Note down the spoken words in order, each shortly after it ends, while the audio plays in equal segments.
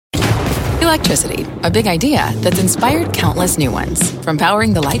Electricity, a big idea that's inspired countless new ones. From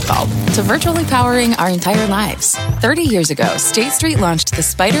powering the light bulb to virtually powering our entire lives. 30 years ago, State Street launched the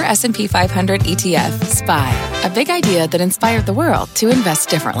SPDR S&P 500 ETF, SPY. A big idea that inspired the world to invest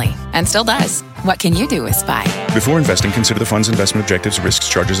differently. And still does. What can you do with SPY? Before investing, consider the fund's investment objectives, risks,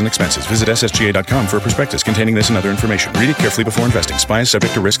 charges, and expenses. Visit ssga.com for a prospectus containing this and other information. Read it carefully before investing. SPY is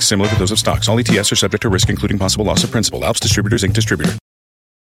subject to risks similar to those of stocks. All ETFs are subject to risk, including possible loss of principal. Alps Distributors, Inc. Distributor.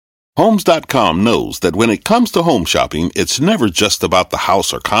 Homes.com knows that when it comes to home shopping, it's never just about the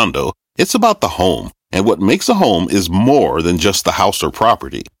house or condo. It's about the home. And what makes a home is more than just the house or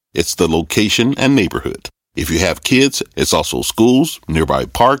property. It's the location and neighborhood. If you have kids, it's also schools, nearby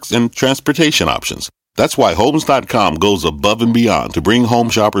parks, and transportation options. That's why Homes.com goes above and beyond to bring home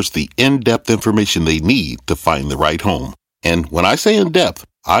shoppers the in-depth information they need to find the right home. And when I say in-depth,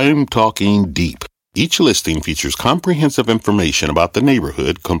 I'm talking deep. Each listing features comprehensive information about the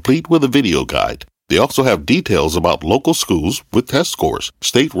neighborhood, complete with a video guide. They also have details about local schools with test scores,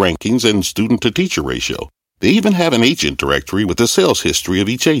 state rankings, and student-to-teacher ratio. They even have an agent directory with the sales history of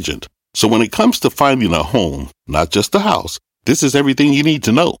each agent. So when it comes to finding a home, not just a house, this is everything you need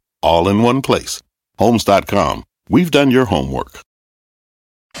to know, all in one place. Homes.com. We've done your homework.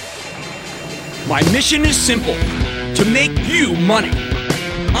 My mission is simple: to make you money.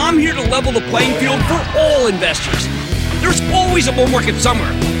 I'm here to level the playing field for all investors. There's always a bull market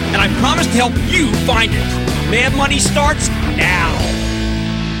somewhere, and I promise to help you find it. Mad Money starts now.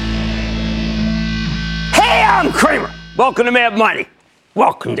 Hey, I'm Cramer. Welcome to Mad Money.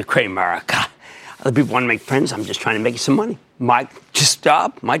 Welcome to Cramerica. Other people want to make friends. I'm just trying to make you some money. My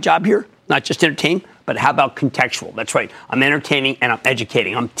job here, not just entertain, but how about contextual? That's right. I'm entertaining and I'm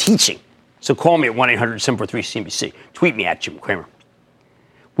educating. I'm teaching. So call me at 1-800-743-CNBC. Tweet me at Jim Cramer.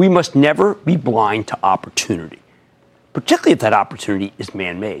 We must never be blind to opportunity, particularly if that opportunity is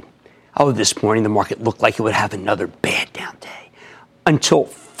man-made. Oh, this morning the market looked like it would have another bad down day until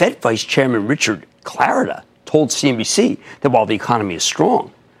Fed Vice Chairman Richard Clarida told CNBC that while the economy is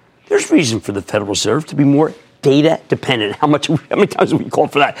strong, there's reason for the Federal Reserve to be more data dependent. How many times have we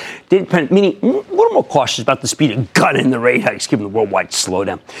called for that? Data dependent, meaning a little more cautious about the speed of gunning the rate hikes given the worldwide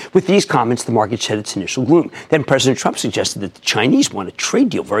slowdown. With these comments, the market shed its initial gloom. Then President Trump suggested that the Chinese want a trade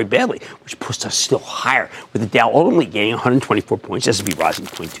deal very badly, which pushed us still higher, with the Dow ultimately gaining 124 points, S&P rising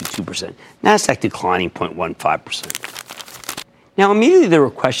 0.22%, NASDAQ declining 0.15%. Now, immediately there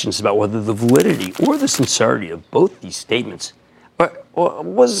were questions about whether the validity or the sincerity of both these statements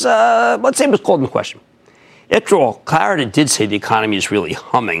was called into question. After all, Clarida did say the economy is really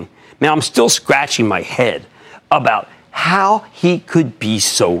humming. Now, I'm still scratching my head about how he could be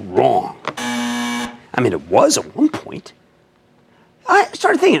so wrong. I mean, it was at one point. I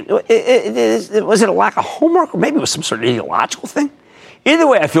started thinking, was it a lack of homework, or maybe it was some sort of ideological thing? Either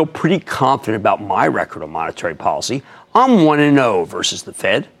way, I feel pretty confident about my record on monetary policy. I'm 1-0 versus the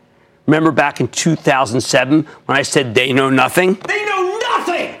Fed. Remember back in 2007 when I said they know nothing? They know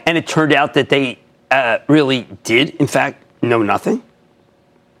nothing! And it turned out that they really did, in fact, know nothing.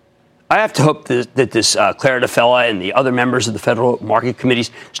 I have to hope that this Clarida fella and the other members of the federal market committees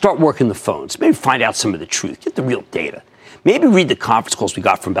start working the phones, maybe find out some of the truth, get the real data. Maybe read the conference calls we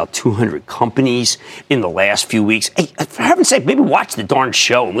got from about 200 companies in the last few weeks. Hey, for heaven's sake, maybe watch the darn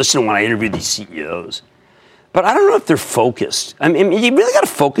show and listen to when I interview these CEOs. But I don't know if they're focused. I mean, you really got to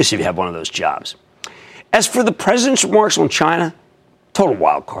focus if you have one of those jobs. As for the president's remarks on China, total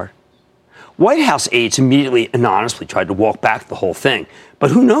wild card. White House aides immediately anonymously tried to walk back the whole thing. But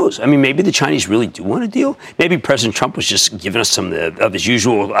who knows? I mean, maybe the Chinese really do want a deal. Maybe President Trump was just giving us some of his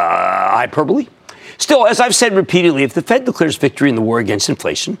usual hyperbole. Still, as I've said repeatedly, if the Fed declares victory in the war against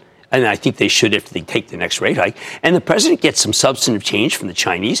inflation, and I think they should if they take the next rate hike, and the president gets some substantive change from the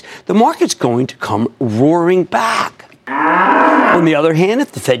Chinese, the market's going to come roaring back. On the other hand,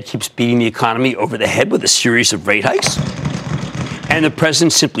 if the Fed keeps beating the economy over the head with a series of rate hikes, and the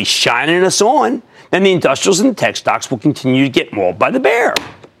president simply shining us on, then the industrials and the tech stocks will continue to get mauled by the bear.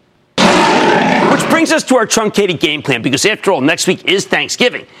 Which brings us to our truncated game plan, because after all, next week is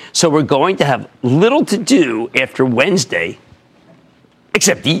Thanksgiving. So we're going to have little to do after Wednesday,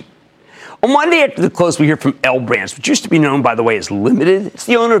 except eat. On Monday after the close, we hear from L Brands, which used to be known, by the way, as Limited. It's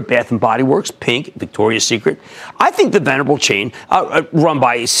the owner of Bath & Body Works, Pink, Victoria's Secret. I think the venerable chain, run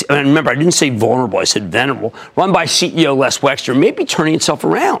by, and remember, I didn't say vulnerable, I said venerable, run by CEO Les Wexner, may be turning itself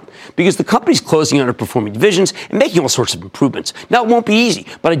around because the company's closing underperforming divisions and making all sorts of improvements. Now, it won't be easy,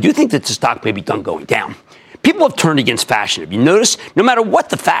 but I do think that the stock may be done going down. People have turned against fashion. Have you noticed? No matter what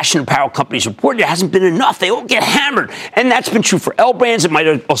the fashion apparel companies report, it hasn't been enough. They all get hammered. And that's been true for L Brands. It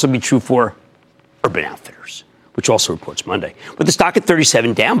might also be true for Urban Outfitters. which also reports Monday. With the stock at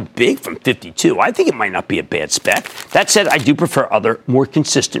 37, down big from 52, I think it might not be a bad spec. That said, I do prefer other, more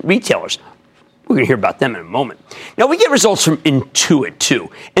consistent retailers. We're going to hear about them in a moment. Now, we get results from Intuit, too.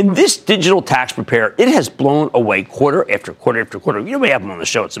 And this digital tax preparer, it has blown away quarter after quarter after quarter. You know, we have them on the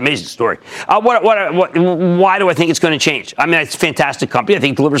show. It's an amazing story. Why do I think it's going to change? I mean, it's a fantastic company. I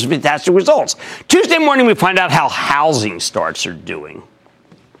think it delivers fantastic results. Tuesday morning, we find out how housing starts are doing.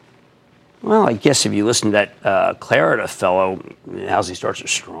 Well, I guess if you listen to that Clarida fellow, housing starts are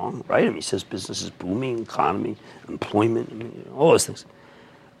strong, right? I mean, he says business is booming, economy, employment, I mean, all those things.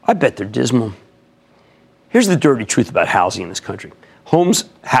 I bet they're dismal. Here's the dirty truth about housing in this country. Homes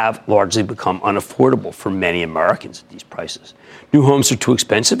have largely become unaffordable for many Americans at these prices. New homes are too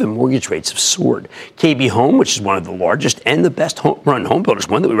expensive and mortgage rates have soared. KB Home, which is one of the largest and the best run home builders,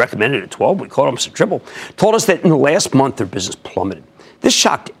 one that we recommended at 12, we called almost a triple, told us that in the last month their business plummeted. This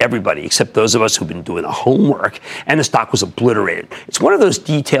shocked everybody except those of us who've been doing the homework, and the stock was obliterated. It's one of those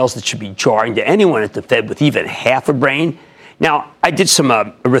details that should be jarring to anyone at the Fed with even half a brain. Now, I did some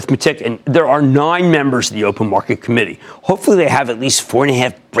arithmetic, and there are 9 members of the Open Market Committee. Hopefully they have at least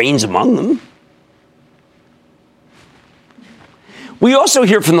 4.5 brains among them. We also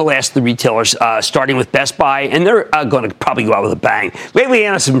hear from the last of the retailers, starting with Best Buy, and they're going to probably go out with a bang. Lately,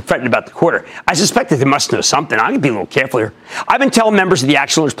 analysts have been fretting about the quarter. I suspect that they must know something. I'm going to be a little careful here. I've been telling members of the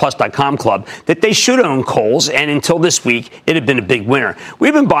ActionAlertsPlus.com club that they should own Kohl's, and until this week, it had been a big winner.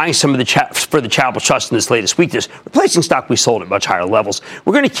 We've been buying some of the for the charitable trust in this latest weakness, replacing stock we sold at much higher levels.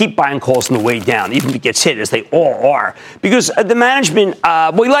 We're going to keep buying Kohl's on the way down, even if it gets hit, as they all are, because the management,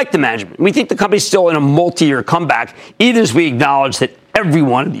 we like the management. We think the company's still in a multi-year comeback, even as we acknowledge that every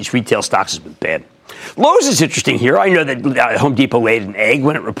one of these retail stocks has been bad. Lowe's is interesting here. I know that Home Depot laid an egg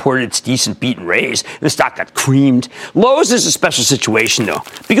when it reported its decent beat and raise, and the stock got creamed. Lowe's is a special situation, though,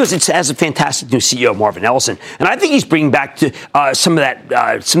 because it has a fantastic new CEO, Marvin Ellison, and I think he's bringing back to some of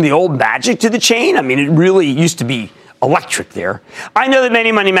the old magic to the chain. I mean, it really used to be electric there. I know that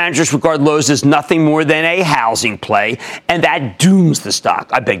many money managers regard Lowe's as nothing more than a housing play, and that dooms the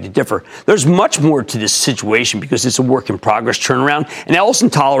stock. I beg to differ. There's much more to this situation because it's a work in progress turnaround, and Ellison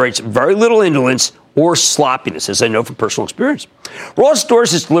tolerates very little indolence or sloppiness, as I know from personal experience. Ross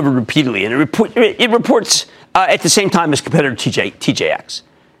Stores has delivered repeatedly, and it reports at the same time as competitor TJX.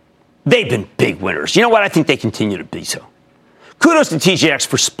 They've been big winners. You know what? I think they continue to be so. Kudos to TJX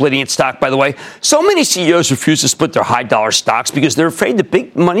for splitting its stock, by the way. So many CEOs refuse to split their high-dollar stocks because they're afraid the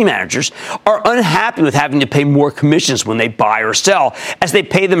big money managers are unhappy with having to pay more commissions when they buy or sell, as they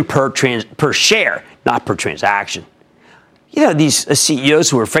pay them per share, not per transaction. You know, these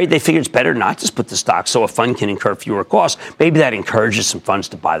CEOs who are afraid, they figure it's better not to split the stock so a fund can incur fewer costs. Maybe that encourages some funds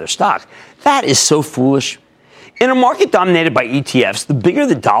to buy their stock. That is so foolish. In a market dominated by ETFs, the bigger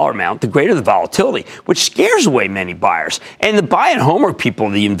the dollar amount, the greater the volatility, which scares away many buyers. And the buy and homework people,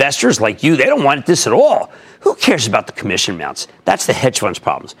 the investors like you, they don't want this at all. Who cares about the commission amounts? That's the hedge fund's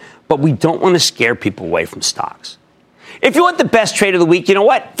problems. But we don't want to scare people away from stocks. If you want the best trade of the week, you know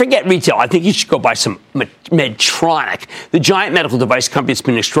what? Forget retail. I think you should go buy some Medtronic, the giant medical device company that's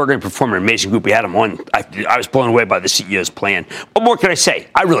been an extraordinary performer, an amazing group. We had them on. I was blown away by the CEO's plan. What more can I say?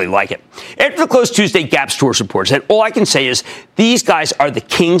 I really like it. After the close Tuesday, Gap Stores reports, and all I can say is these guys are the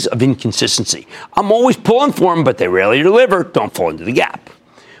kings of inconsistency. I'm always pulling for them, but they rarely deliver. Don't fall into the gap.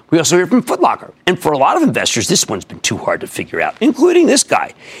 We also hear from Foot Locker. And for a lot of investors, this one's been too hard to figure out, including this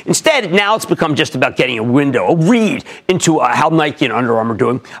guy. Instead, now it's become just about getting a read into how Nike and Under Armour are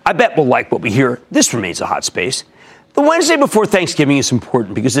doing. I bet we'll like what we hear. This remains a hot space. The Wednesday before Thanksgiving is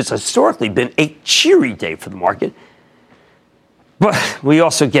important because it's historically been a cheery day for the market. But we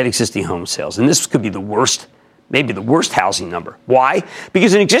also get existing home sales, and this could be the worst, maybe the worst housing number. Why?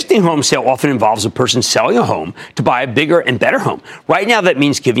 Because an existing home sale often involves a person selling a home to buy a bigger and better home. Right now, that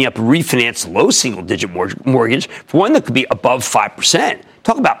means giving up a refinanced low single-digit mortgage for one that could be above 5%.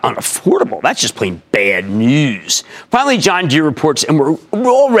 Talk about unaffordable. That's just plain bad news. Finally, John Deere reports, and we're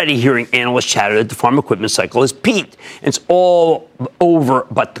already hearing analysts chatter that the farm equipment cycle has peaked. It's all over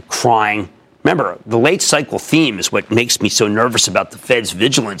but the crying. Remember, the late cycle theme is what makes me so nervous about the Fed's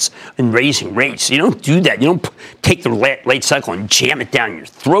vigilance in raising rates. You don't do that. You don't take the late cycle and jam it down your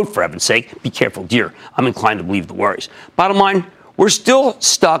throat, for heaven's sake. Be careful, dear. I'm inclined to believe the worries. Bottom line, we're still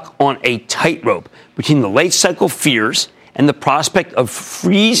stuck on a tightrope between the late cycle fears and the prospect of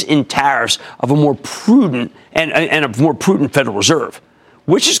freeze in tariffs of a more prudent and a more prudent Federal Reserve.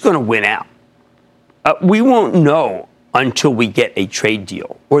 Which is going to win out? We won't know until we get a trade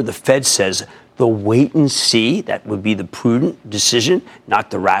deal, or the Fed says the wait and see, that would be the prudent decision, not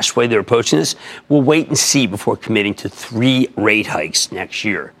the rash way they're approaching this. We'll wait and see before committing to 3 rate hikes next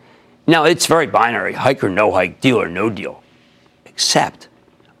year. Now, it's very binary, hike or no hike, deal or no deal. Except,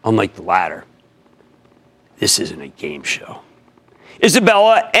 unlike the latter, this isn't a game show.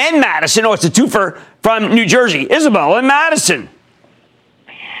 Isabella and Madison, it's a twofer from New Jersey. Isabella and Madison.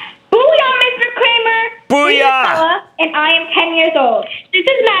 Booyah, Mr. Kramer! Booyah! This is Bella, and I am 10 years old. This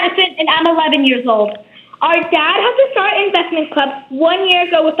is Madison, and I'm 11 years old. Our dad had to start an investment club 1 year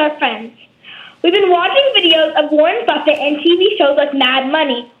ago with our friends. We've been watching videos of Warren Buffett and TV shows like Mad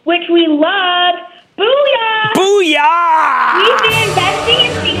Money, which we love. Booyah! Booyah! We've been investing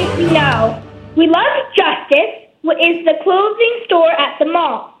in things we know. We love Justice, which is the clothing store at the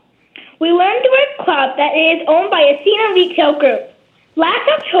mall. We learned through a club that is owned by a Cena retail group. Last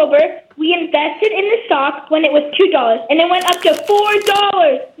October, we invested in the stock when it was $2, and it went up to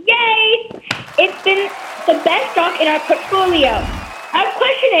 $4. Yay! It's been the best stock in our portfolio. Our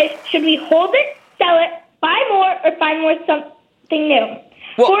question is, should we hold it, sell it, buy more, or find more something new?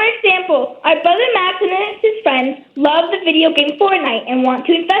 Well, for example, our brother Max and his friends love the video game Fortnite and want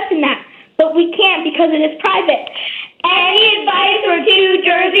to invest in that, but we can't because it is private. Any advice for two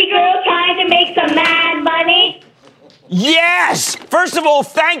Jersey girls trying to make some mad money? Yes! First of all,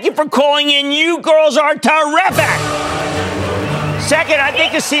 thank you for calling in. You girls are terrific! Second, I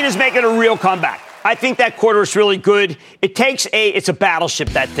think Casina's making a real comeback. I think that quarter is really good. It's a battleship,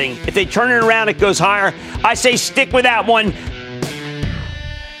 that thing. If they turn it around, it goes higher. I say stick with that one.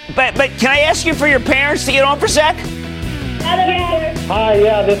 But can I ask you for your parents to get on for a sec? Hi,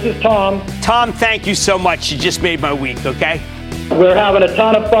 yeah, this is Tom. Tom, thank you so much. You just made my week, okay? We're having a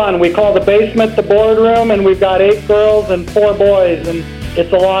ton of fun. We call the basement the boardroom, and we've got 8 girls and 4 boys, and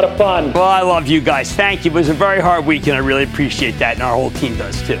it's a lot of fun. Well, I love you guys. Thank you. It was a very hard week, and I really appreciate that, and our whole team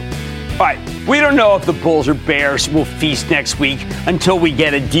does, too. All right, we don't know if the Bulls or Bears will feast next week until we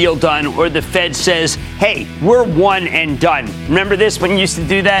get a deal done or the Fed says, hey, we're one and done. Remember this when you used to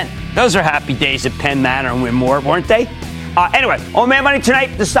do that? Those are happy days at Penn Manor and Win More, weren't they? Anyway, on Mad Money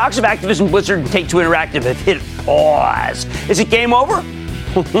tonight, the stocks of Activision Blizzard and Take-Two Interactive have hit pause. Is it game over?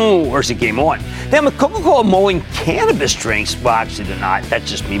 Or is it game on? Then with Coca-Cola mulling cannabis drinks, well, actually they're not. That's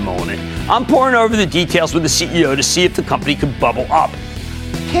just me mulling it. I'm pouring over the details with the CEO to see if the company could bubble up.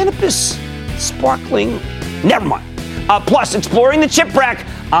 Cannabis, sparkling, never mind. Plus, exploring the chip rack,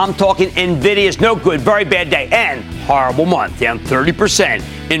 I'm talking NVIDIA's no good, very bad day, and horrible month, down 30%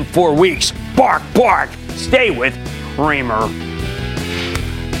 in 4 weeks. Bark, bark. Stay with Kramer.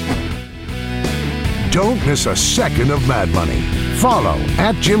 Don't miss a second of Mad Money. Follow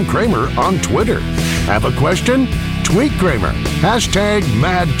 @Jim Cramer on Twitter. Have a question? Tweet Kramer.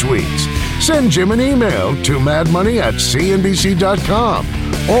 #MadTweets. Send Jim an email to madmoney@cnbc.com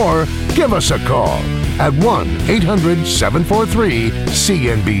or give us a call at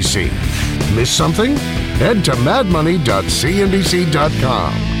 1-800-743-CNBC. Miss something? Head to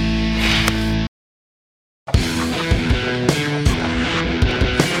madmoney.cnbc.com.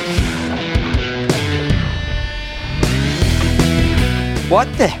 What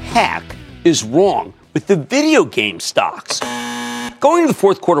the heck is wrong with the video game stocks? Going into the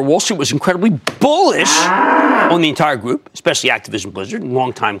fourth quarter, Wall Street was incredibly bullish on the entire group, especially Activision Blizzard,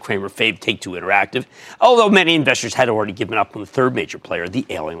 longtime Kramer fave Take-Two Interactive, although many investors had already given up on the third major player, the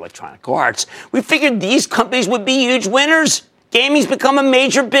Alien Electronic Arts. We figured these companies would be huge winners. Gaming's become a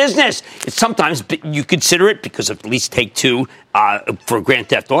major business. It's sometimes you consider it, because of at least Take-Two for Grand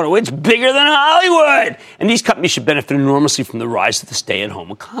Theft Auto, it's bigger than Hollywood. And these companies should benefit enormously from the rise of the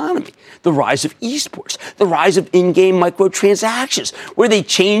stay-at-home economy, the rise of esports, the rise of in-game microtransactions, where they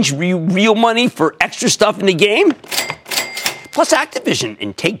change real money for extra stuff in the game. Plus, Activision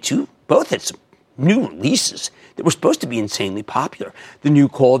and Take-Two both had some new releases that were supposed to be insanely popular. The new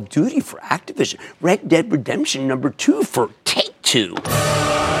Call of Duty for Activision, Red Dead Redemption #2 for Take-Two.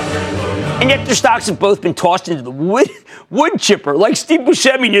 And yet their stocks have both been tossed into the wood chipper, like Steve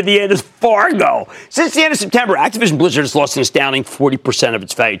Buscemi near the end of Fargo. Since the end of September, Activision Blizzard has lost an astounding 40% of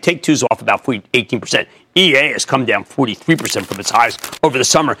its value. Take-Two's off about 18%. EA has come down 43% from its highs over the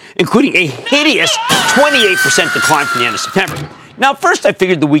summer, including a hideous 28% decline from the end of September. Now, first, I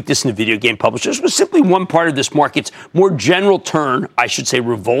figured the weakness in the video game publishers was simply one part of this market's more general turn, I should say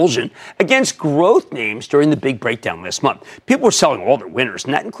revulsion, against growth names during the big breakdown last month. People were selling all their winners,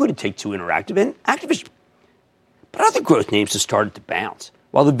 and that included Take-Two Interactive and Activision. But other growth names have started to bounce,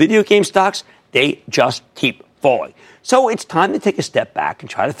 while the video game stocks, they just keep falling. So it's time to take a step back and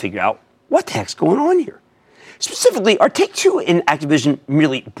try to figure out what the heck's going on here. Specifically, are Take-Two and Activision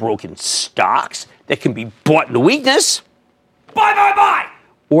merely broken stocks that can be bought into weakness? Buy!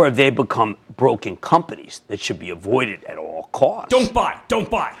 Or have they become broken companies that should be avoided at all costs? Don't buy.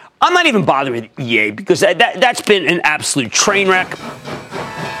 I'm not even bothering with EA because that's been an absolute train wreck.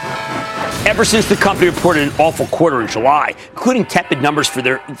 ever since the company reported an awful quarter in July, including tepid numbers for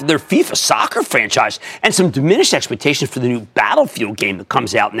their FIFA soccer franchise and some diminished expectations for the new Battlefield game that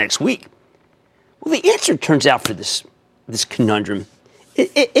comes out next week. Well, the answer turns out for this conundrum,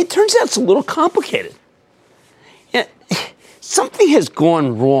 it turns out it's a little complicated. Yeah, something has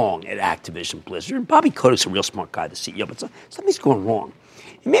gone wrong at Activision Blizzard. Bobby Kodak's a real smart guy, the CEO, but something's going wrong.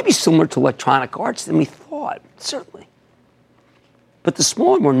 It may be similar to Electronic Arts than we thought, certainly. But the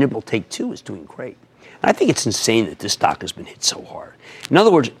smaller, more nimble Take-Two is doing great. And I think it's insane that this stock has been hit so hard. In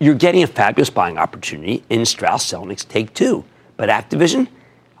other words, you're getting a fabulous buying opportunity in Strauss Zelnick's Take-Two. But Activision,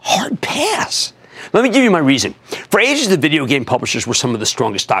 hard pass. Let me give you my reason. For ages, the video game publishers were some of the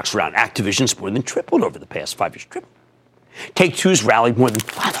strongest stocks around. Activision's more than tripled over the past 5 years. Tripled. Take-Two's rallied more than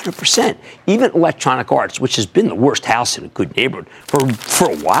 500%. Even Electronic Arts, which has been the worst house in a good neighborhood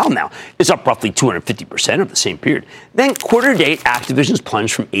for a while now, is up roughly 250% over the same period. Then, quarter to date, Activision's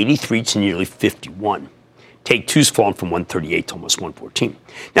plunged from 83 to nearly 51. Take-Two's fallen from 138 to almost 114.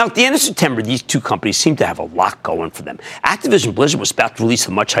 Now, at the end of September, these two companies seem to have a lot going for them. Activision Blizzard was about to release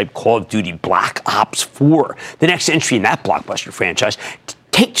the much-hyped Call of Duty Black Ops 4, the next entry in that blockbuster franchise.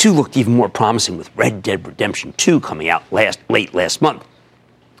 Take-Two looked even more promising with Red Dead Redemption 2 coming out late last month.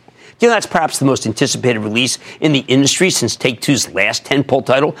 You know, that's perhaps the most anticipated release in the industry since Take-Two's last tentpole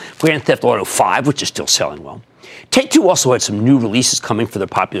title, Grand Theft Auto 5, which is still selling well. Take-Two also had some new releases coming for their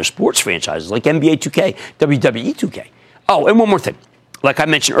popular sports franchises like NBA 2K, WWE 2K. Oh, and one more thing. Like I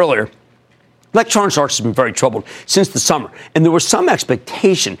mentioned earlier, Electronic Arts has been very troubled since the summer, and there was some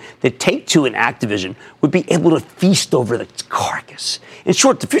expectation that Take-Two and Activision would be able to feast over the carcass. In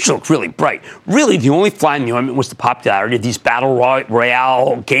short, the future looked really bright. Really, the only fly in the ointment was the popularity of these battle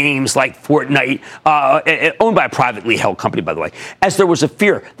royale games like Fortnite, owned by a privately held company, by the way, as there was a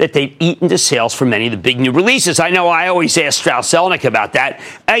fear that they'd eat into sales for many of the big new releases. I know I always ask Strauss Zelnick about that.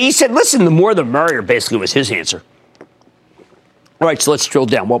 He said, listen, the more the merrier, basically was his answer. All right, so let's drill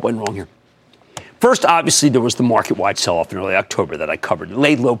down. What went wrong here? First, obviously, there was the market-wide sell-off in early October that I covered. It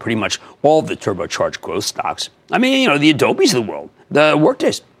laid low pretty much all of the turbocharged growth stocks. I mean, you know, the Adobes of the world, the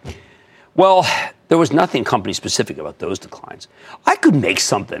Workdays. Well, there was nothing company-specific about those declines. I could make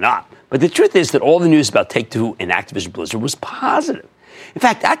something up, but the truth is that all the news about Take-Two and Activision Blizzard was positive. In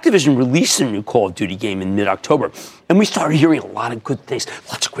fact, Activision released a new Call of Duty game in mid-October, and we started hearing a lot of good things,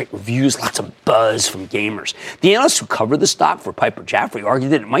 lots of great reviews, lots of buzz from gamers. The analysts who covered the stock for Piper Jaffray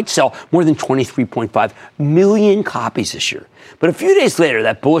argued that it might sell more than 23.5 million copies this year. But a few days later,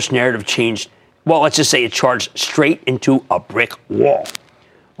 that bullish narrative changed, well, let's just say it charged straight into a brick wall.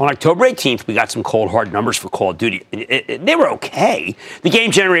 On October 18th, we got some cold, hard numbers for Call of Duty. They were okay. The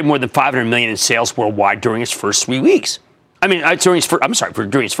game generated more than $500 million in sales worldwide during its first 3 weeks. During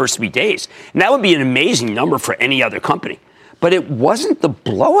its first 3 days. And that would be an amazing number for any other company. But it wasn't the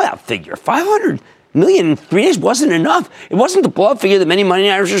blowout figure. $500 million in 3 days wasn't enough. It wasn't the blowout figure that many money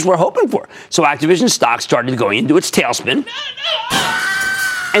managers were hoping for. So Activision stock started going into its tailspin.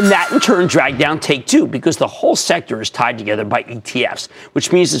 And that, in turn, dragged down Take-Two because the whole sector is tied together by ETFs,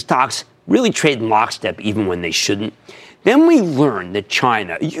 which means the stocks really trade in lockstep even when they shouldn't. Then we learned that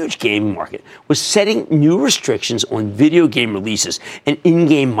China, a huge gaming market, was setting new restrictions on video game releases and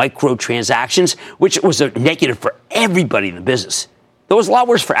in-game microtransactions, which was a negative for everybody in the business. That was a lot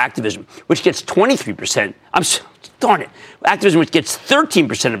worse for Activision, which gets 23%. Activision, which gets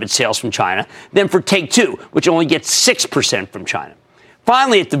 13% of its sales from China, than for Take-Two, which only gets 6% from China.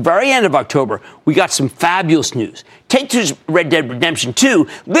 Finally, at the very end of October, we got some fabulous news. Take-Two's Red Dead Redemption 2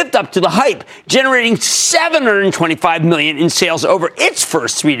 lived up to the hype, generating $725 million in sales over its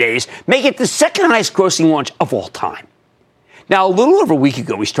first 3 days, making it the second highest grossing launch of all time. Now, a little over a week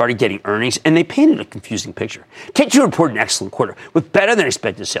ago, we started getting earnings, and they painted a confusing picture. Take-Two reported an excellent quarter with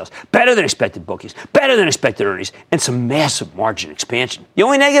better-than-expected sales, better-than-expected bookings, better-than-expected earnings, and some massive margin expansion. The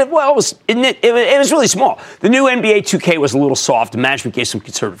only negative, well, it was really small. The new NBA 2K was a little soft, and management gave some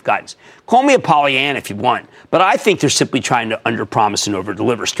conservative guidance. Call me a Pollyanna if you want, but I think they're simply trying to underpromise and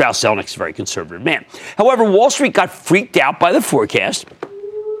overdeliver. Strauss Zelnick's a very conservative man. However, Wall Street got freaked out by the forecast.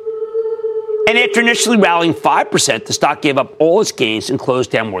 And after initially rallying 5%, the stock gave up all its gains and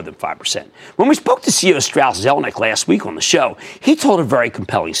closed down more than 5%. When we spoke to CEO Strauss Zelnick last week on the show, he told a very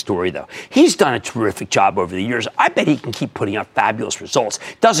compelling story, though. He's done a terrific job over the years. I bet he can keep putting out fabulous results.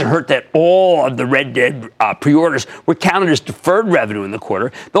 Doesn't hurt that all of the Red Dead pre-orders were counted as deferred revenue in the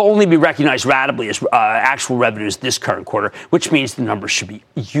quarter. They'll only be recognized ratably as actual revenues this current quarter, which means the numbers should be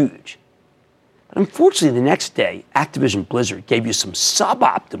huge. But unfortunately, the next day, Activision Blizzard gave you some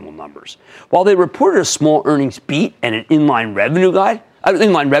suboptimal numbers. While they reported a small earnings beat and an inline revenue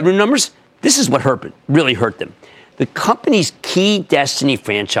numbers, this is what really hurt them. The company's key Destiny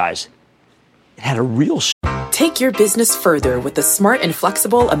franchise had a real Take your business further with the smart and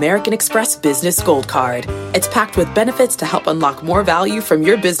flexible American Express Business Gold Card. It's packed with benefits to help unlock more value from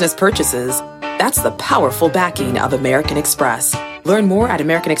your business purchases. That's the powerful backing of American Express. Learn more at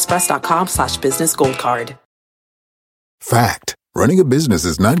americanexpress.com/businessgoldcard. Fact. Running a business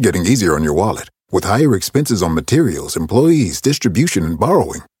is not getting easier on your wallet. With higher expenses on materials, employees, distribution, and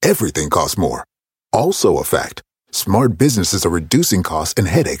borrowing, everything costs more. Also a fact. Smart businesses are reducing costs and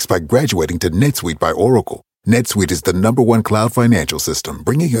headaches by graduating to NetSuite by Oracle. NetSuite is the #1 cloud financial system,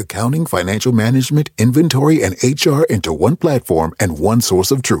 bringing accounting, financial management, inventory, and HR into one platform and one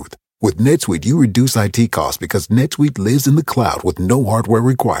source of truth. With NetSuite, you reduce IT costs because NetSuite lives in the cloud with no hardware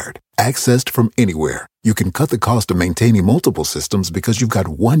required, accessed from anywhere. You can cut the cost of maintaining multiple systems because you've got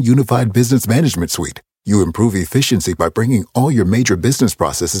one unified business management suite. You improve efficiency by bringing all your major business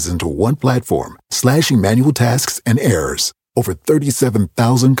processes into one platform, slashing manual tasks and errors. Over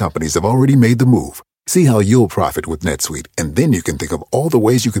 37,000 companies have already made the move. See how you'll profit with NetSuite, and then you can think of all the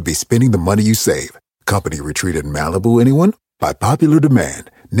ways you could be spending the money you save. Company retreat in Malibu, anyone? By popular demand,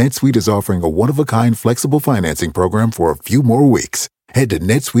 NetSuite is offering a one-of-a-kind flexible financing program for a few more weeks. Head to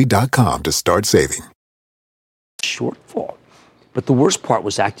netsuite.com to start saving. Shortfall. But the worst part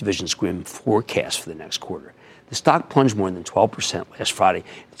was Activision's grim forecast for the next quarter. The stock plunged more than 12% last Friday.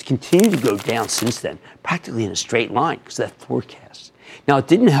 It's continued to go down since then, practically in a straight line because of that forecast. Now, it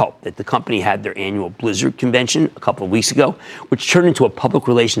didn't help that the company had their annual Blizzard convention a couple of weeks ago, which turned into a public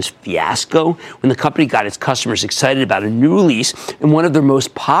relations fiasco when the company got its customers excited about a new release in one of their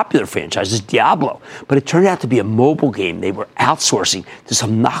most popular franchises, Diablo. But it turned out to be a mobile game they were outsourcing to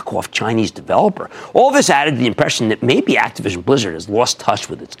some knockoff Chinese developer. All this added to the impression that maybe Activision Blizzard has lost touch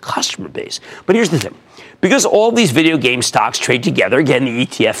with its customer base. But here's the thing. Because all these video game stocks trade together, again, the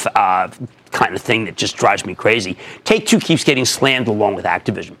ETF kind of thing that just drives me crazy, Take-Two keeps getting slammed along with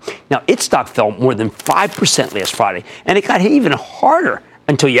Activision. Now, its stock fell more than 5% last Friday, and it got hit even harder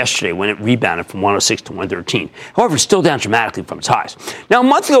until yesterday when it rebounded from 106 to 113. However, it's still down dramatically from its highs. Now, a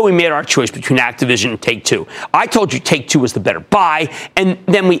month ago, we made our choice between Activision and Take-Two. I told you Take-Two was the better buy, and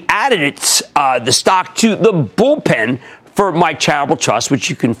then we added the stock to the bullpen for my charitable trust, which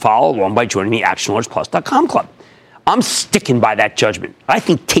you can follow along by joining the ActionAlertsPlus.com club. I'm sticking by that judgment. I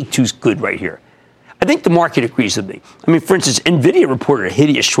think Take-Two's good right here. I think the market agrees with me. I mean, for instance, NVIDIA reported a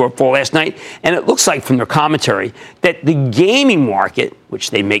hideous shortfall last night, and it looks like from their commentary that the gaming market,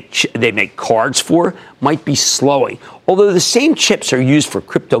 which they make cards for, might be slowing. Although the same chips are used for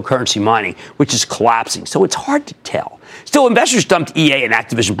cryptocurrency mining, which is collapsing, so it's hard to tell. Still, investors dumped EA and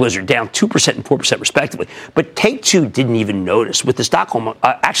Activision Blizzard down 2% and 4% respectively, but Take-Two didn't even notice, with the stock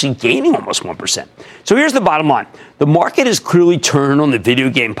actually gaining almost 1%. So here's the bottom line. The market has clearly turned on the video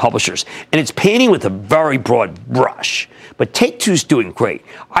game publishers, and it's painting with a very broad brush. But Take-Two's doing great.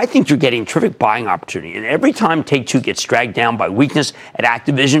 I think you're getting terrific buying opportunity, and every time Take-Two gets dragged down by weakness at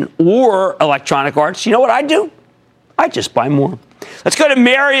Activision or Electronic Arts, you know what I do? I just buy more. Let's go to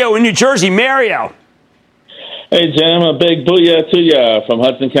Mario in New Jersey. Mario. Hey, Jim, a big booyah to ya from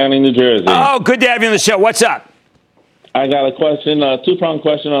Hudson County, New Jersey. Oh, good to have you on the show. What's up? I got a question, a two-pronged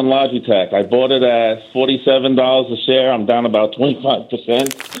question on Logitech. I bought it at $47 a share. I'm down about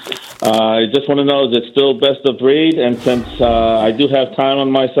 25%. I just want to know, is it still best of breed? And since I do have time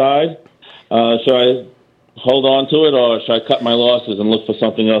on my side, should I hold on to it, or should I cut my losses and look for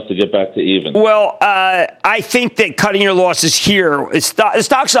something else to get back to even? Well, I think that cutting your losses here, the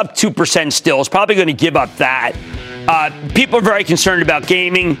stock's up 2% still. It's probably going to give up that. People are very concerned about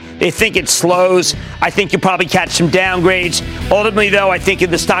gaming. They think it slows. I think you'll probably catch some downgrades. Ultimately, though, I think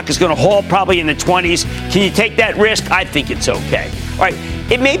the stock is going to hold probably in the 20s. Can you take that risk? I think it's okay. All right.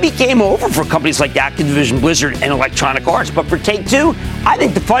 It may be game over for companies like Activision Blizzard and Electronic Arts, but for Take-Two, I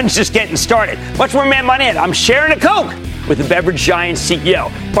think the fun's just getting started. Much more Mad Money. I'm sharing a Coke with the beverage giant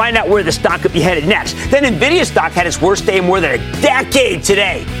CEO. Find out where the stock could be headed next. Then NVIDIA stock had its worst day in more than a decade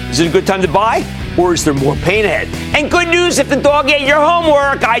today. Is it a good time to buy, or is there more pain ahead? And good news, if the dog ate your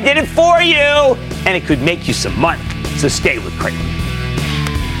homework, I did it for you, and it could make you some money. So stay with Cramer.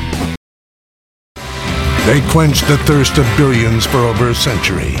 They quenched the thirst of billions for over a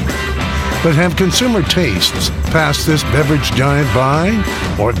century. But have consumer tastes passed this beverage giant by?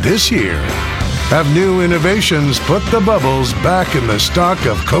 Or this year, have new innovations put the bubbles back in the stock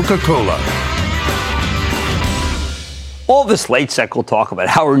of Coca-Cola? All this late cycle talk about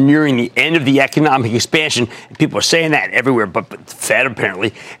how we're nearing the end of the economic expansion, and people are saying that everywhere but the Fed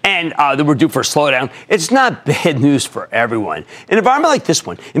apparently, and that we're due for a slowdown, it's not bad news for everyone. In an environment like this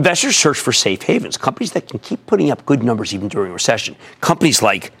one, investors search for safe havens, companies that can keep putting up good numbers even during a recession, companies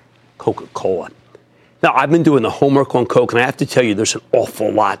like Coca-Cola. Now, I've been doing the homework on Coke, and I have to tell you, there's an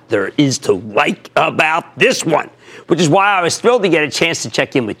awful lot there is to like about this one, which is why I was thrilled to get a chance to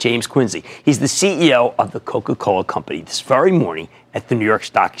check in with James Quincey. He's the CEO of the Coca-Cola Company this very morning at the New York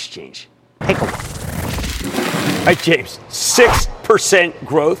Stock Exchange. Take a look. All right, James, 6%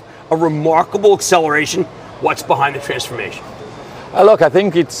 growth, a remarkable acceleration. What's behind the transformation? Look, I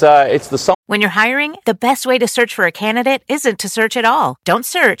think it's the sum. When you're hiring, the best way to search for a candidate isn't to search at all. Don't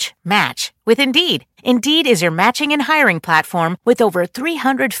search, match with Indeed. Indeed is your matching and hiring platform with over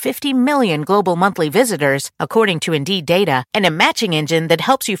 350 million global monthly visitors, according to Indeed data, and a matching engine that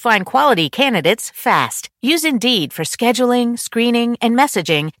helps you find quality candidates fast. Use Indeed for scheduling, screening, and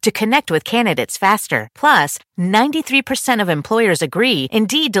messaging to connect with candidates faster. Plus, 93% of employers agree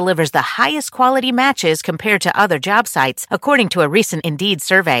Indeed delivers the highest quality matches compared to other job sites, according to a recent Indeed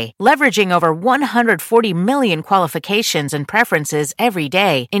survey. Leveraging over 140 million qualifications and preferences every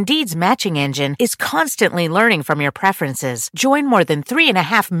day, Indeed's matching engine is constantly learning from your preferences. Join more than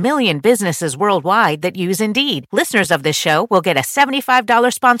 3.5 million businesses worldwide that use Indeed. Listeners of this show will get a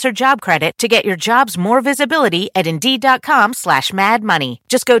 $75 sponsored job credit to get your jobs more visibility at Indeed.com/madmoney.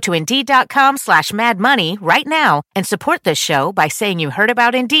 Just go to Indeed.com/madmoney right now and support this show by saying you heard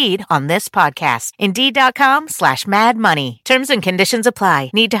about Indeed on this podcast. Indeed.com/madmoney. Terms and conditions apply.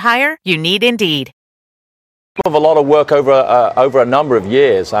 Need to hire? You need Indeed. Of a lot of work over a number of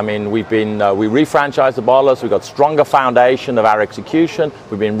years. I mean, we refranchised the bottlers. We've got stronger foundation of our execution.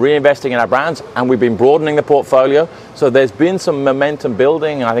 We've been reinvesting in our brands, and we've been broadening the portfolio. So there's been some momentum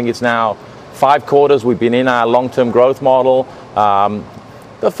building. I think it's now 5 quarters we've been in our long-term growth model.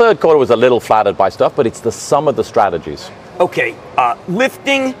 The third quarter was a little flattered by stuff, but it's the sum of the strategies. Okay,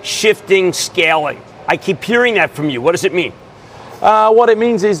 lifting, shifting, scaling. I keep hearing that from you. What does it mean? What it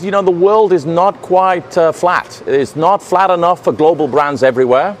means is, the world is not quite flat. It's not flat enough for global brands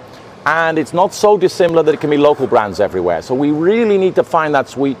everywhere, and it's not so dissimilar that it can be local brands everywhere. So we really need to find that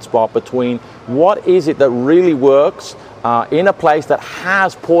sweet spot between what is it that really works in a place that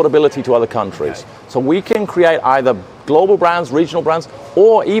has portability to other countries. So we can create either global brands, regional brands,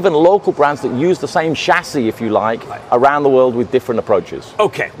 or even local brands that use the same chassis, if you like, around the world with different approaches.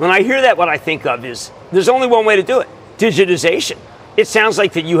 Okay, when I hear that, what I think of is there's only one way to do it: digitization. It sounds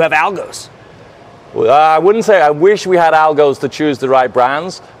like that you have algos. Well, I wouldn't say I wish we had algos to choose the right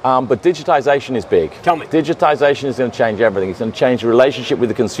brands, but digitization is big. Tell me. Digitization is going to change everything. It's going to change the relationship with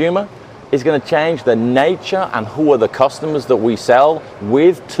the consumer. It's going to change the nature and who are the customers that we sell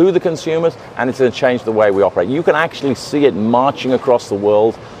with to the consumers, and it's going to change the way we operate. You can actually see it marching across the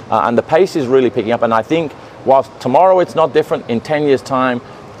world, and the pace is really picking up. And I think whilst tomorrow it's not different, in 10 years' time,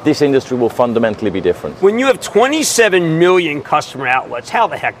 this industry will fundamentally be different. When you have 27 million customer outlets, how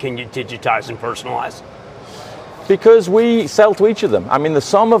the heck can you digitize and personalize? Because we sell to each of them. I mean, the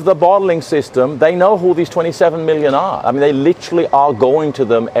sum of the bottling system, they know who these 27 million are. I mean, they literally are going to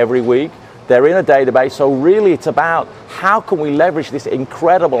them every week. They're in a database. So really, it's about how can we leverage this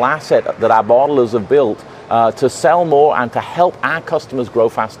incredible asset that our bottlers have built to sell more and to help our customers grow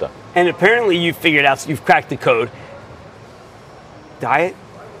faster. And apparently you've figured out, you've cracked the code. Diet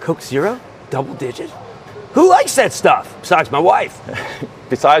Coke Zero? Double digit? Who likes that stuff besides my wife?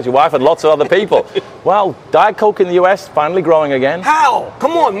 Besides your wife and lots of other people. Well, Diet Coke in the US finally growing again. How?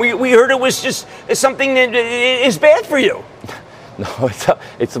 Come on, we heard it was just something that is bad for you. No,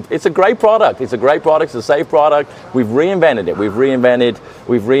 it's a great product. It's a great product. It's a safe product. We've reinvented it. We've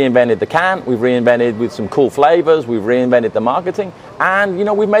reinvented the can. We've reinvented with some cool flavors. We've reinvented the marketing, and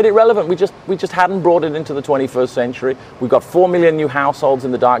we've made it relevant. We just hadn't brought it into the 21st century. We've got 4 million new households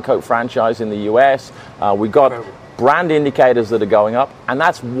in the Diet Coke franchise in the US. We've got brand indicators that are going up, and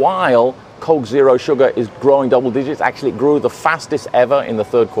that's while Coke Zero Sugar is growing double digits. Actually, it grew the fastest ever in the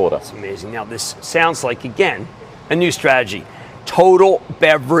third quarter. That's amazing. Now, this sounds like, again, a new strategy. Total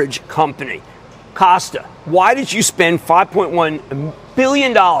beverage company. Costa, why did you spend $5.1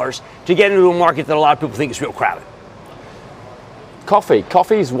 billion to get into a market that a lot of people think is real crowded? Coffee.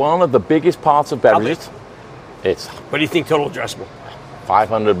 Coffee is one of the biggest parts of beverages. What do you think total addressable?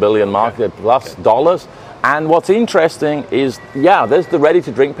 500 billion market plus dollars. And what's interesting is, there's the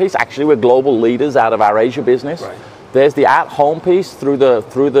ready-to-drink piece. Actually, we're global leaders out of our Asia business. Right. There's the at-home piece through the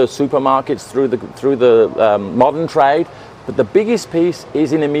supermarkets, through the modern trade. But the biggest piece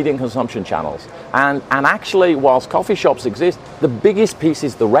is in immediate consumption channels. And actually, whilst coffee shops exist, the biggest piece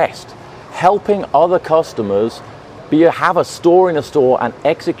is the rest. Helping other customers have a store in a store and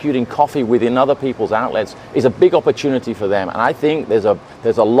executing coffee within other people's outlets is a big opportunity for them. And I think there's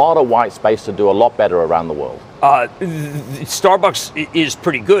a lot of white space to do a lot better around the world. Starbucks is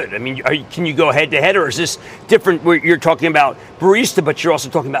pretty good. I mean, can you go head to head, or is this different where you're talking about barista, but you're also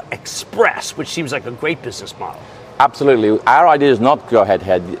talking about express, which seems like a great business model? Absolutely. Our idea is not to go head to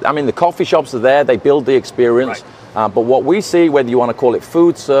head. I mean, the coffee shops are there, they build the experience. Right. But what we see, whether you want to call it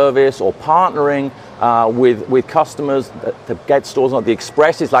food service or partnering with customers to get stores on, the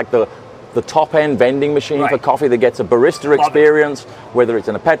express is like the top end vending machine for coffee that gets a barista experience, whether it's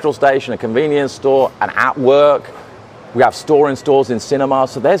in a petrol station, a convenience store, and at work. We have store-in-stores in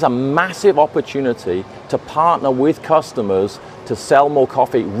cinemas. So there's a massive opportunity to partner with customers to sell more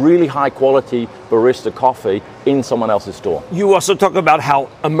coffee, really high quality barista coffee in someone else's store. You also talk about how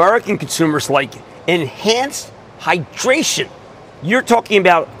American consumers like enhanced hydration. You're talking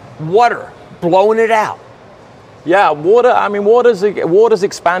about water, blowing it out. Yeah, water. I mean, water's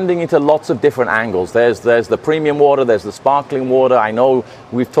expanding into lots of different angles. There's the premium water. There's the sparkling water. I know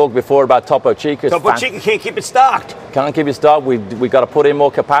we've talked before about Topo Chico. Topo Chico can't keep it stocked. Can't keep it stocked. We got to put in more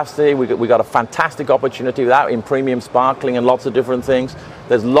capacity. We got a fantastic opportunity with that in premium sparkling and lots of different things.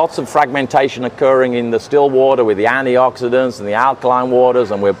 There's lots of fragmentation occurring in the still water with the antioxidants and the alkaline waters,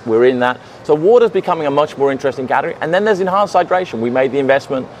 and we're in that. So water's becoming a much more interesting category. And then there's enhanced hydration. We made the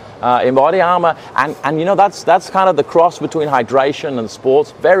investment in Body Armor, and you know that's kind of the cross between hydration and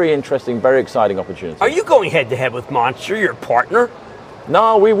sports. Very interesting, very exciting opportunity. Are you going head to head with Monster, your partner?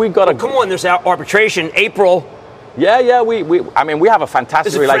 No, we've got come on, there's arbitration April. Yeah, we have a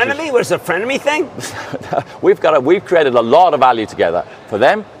fantastic relationship. Frenemy? What is the frenemy thing? We've created a lot of value together for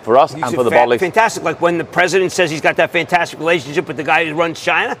them, for us, and for the bottlers. Fantastic, like when the president says he's got that fantastic relationship with the guy who runs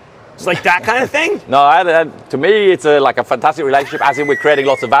China. It's like that kind of thing? No, to me, it's like a fantastic relationship, as in we're creating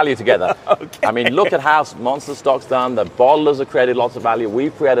lots of value together. Okay. I mean, look at how Monster Stock's done. The bottlers have created lots of value.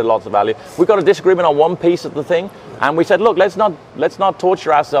 We've created lots of value. We've got a disagreement on one piece of the thing, and we said, look, let's not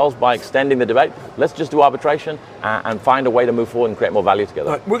torture ourselves by extending the debate. Let's just do arbitration and find a way to move forward and create more value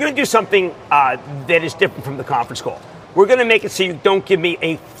together. We're going to do something that is different from the conference call. We're going to make it so you don't give me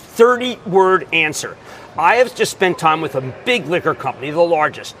a 30-word answer. I have just spent time with a big liquor company, the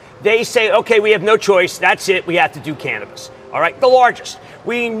largest. They say, okay, we have no choice. That's it. We have to do cannabis. All right, the largest.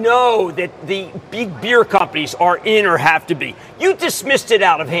 We know that the big beer companies are in or have to be. You dismissed it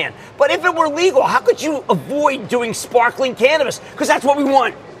out of hand. But if it were legal, how could you avoid doing sparkling cannabis? Because that's what we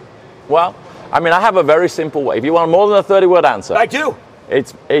want. Well, I mean, I have a very simple way. If you want more than a 30-word answer. I do. I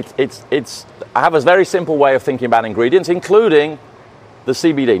have a very simple way of thinking about ingredients, including the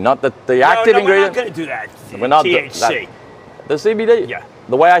CBD, not the active ingredient. We're not going to do that. We're not THC. The CBD? Yeah.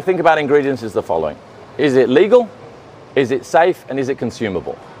 The way I think about ingredients is the following. Is it legal? Is it safe? And is it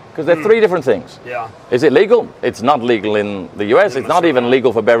consumable? Because they're three different things. Yeah. Is it legal? It's not legal in the US. It's not even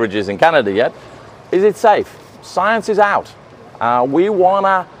legal for beverages in Canada yet. Is it safe? Science is out.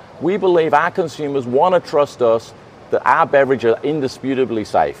 We believe our consumers want to trust us that our beverages are indisputably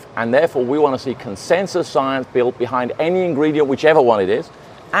safe. And therefore, we want to see consensus science built behind any ingredient, whichever one it is.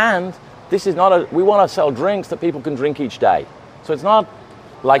 And this is not we want to sell drinks that people can drink each day. So it's not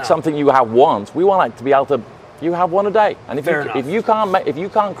like something you have once. We want it to be able to, you have one a day. And if you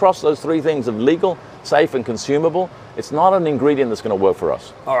can't cross those three things of legal, safe, and consumable, it's not an ingredient that's going to work for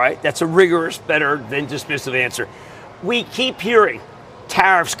us. All right, that's a rigorous, better than dismissive answer. We keep hearing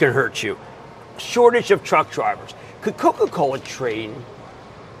tariffs can hurt you, shortage of truck drivers. Could Coca-Cola train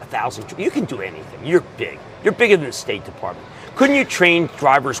 1,000? You can do anything. You're big. You're bigger than the State Department. Couldn't you train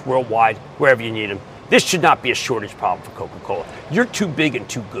drivers worldwide wherever you need them? This should not be a shortage problem for Coca-Cola. You're too big and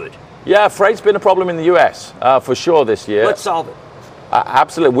too good. Yeah, freight's been a problem in the US for sure this year. Let's solve it.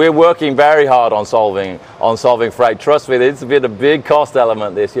 Absolutely. We're working very hard on solving freight. Trust me, it's been a big cost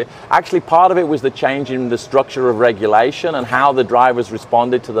element this year. Actually, part of it was the change in the structure of regulation and how the drivers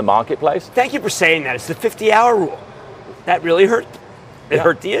responded to the marketplace. Thank you for saying that. It's the 50-hour rule. That really hurt. It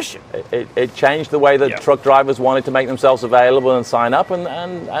hurt the issue. It changed the way that truck drivers wanted to make themselves available and sign up, and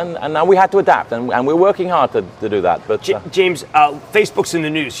now we had to adapt, and we're working hard to do that. But James, Facebook's in the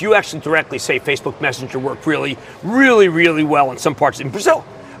news. You actually directly say Facebook Messenger worked really, really, really well in some parts in Brazil.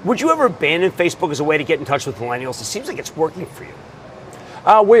 Would you ever abandon Facebook as a way to get in touch with millennials? It seems like it's working for you.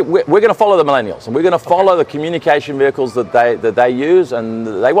 We're going to follow the millennials, and we're going to follow the communication vehicles that they use and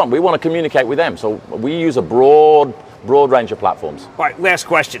they want. We want to communicate with them, so we use a broad range of platforms. All right, last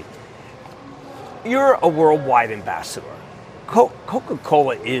question. You're a worldwide ambassador.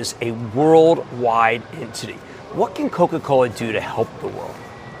 Coca-Cola is a worldwide entity. What can Coca-Cola do to help the world?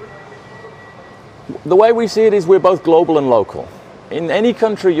 The way we see it is we're both global and local. In any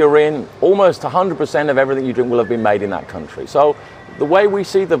country you're in, almost 100% of everything you drink will have been made in that country. So the way we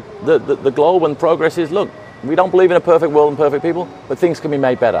see the globe and progress is, look, we don't believe in a perfect world and perfect people, but things can be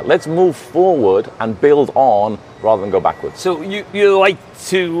made better. Let's move forward and build on rather than go backwards. So you like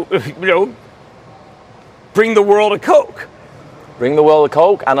to, bring the world a Coke. Bring the world a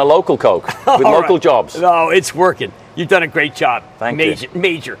Coke and a local Coke with local jobs. No, it's working. You've done a great job. Thank you. you.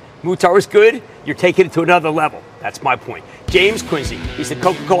 Major. Muhtar was good. You're taking it to another level. That's my point. James Quincy. He's the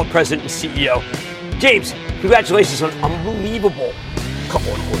Coca-Cola president and CEO. James, congratulations on an unbelievable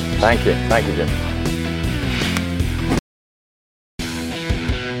couple of quarters. Thank you. Thank you, Jim.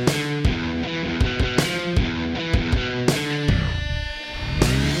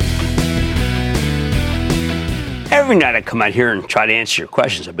 Every night I come out here and try to answer your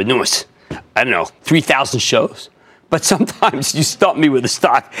questions. I've been doing this, 3,000 shows. But sometimes you stump me with a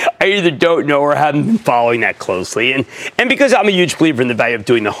stock I either don't know or haven't been following that closely. And because I'm a huge believer in the value of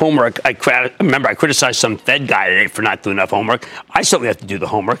doing the homework, I criticized some Fed guy today for not doing enough homework. I certainly have to do the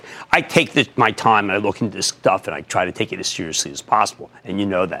homework. I take my time and I look into this stuff and I try to take it as seriously as possible. And you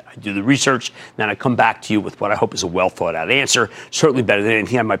know that. I do the research, then I come back to you with what I hope is a well thought out answer, certainly better than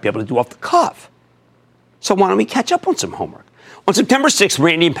anything I might be able to do off the cuff. So why don't we catch up on some homework? On September 6th,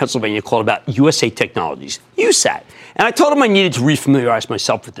 Randy in Pennsylvania called about USA Technologies, USAT. And I told him I needed to refamiliarize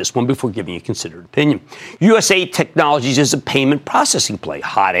myself with this one before giving a considered opinion. USA Technologies is a payment processing play,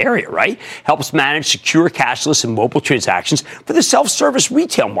 hot area, right? Helps manage secure cashless and mobile transactions for the self-service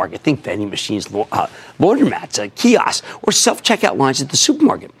retail market. Think vending machines, laundromats, kiosks, or self-checkout lines at the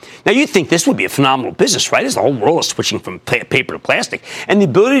supermarket. Now, you'd think this would be a phenomenal business, right? As the whole world is switching from paper to plastic. And the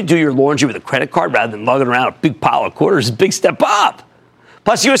ability to do your laundry with a credit card rather than lugging around a big pile of quarters is a big step up.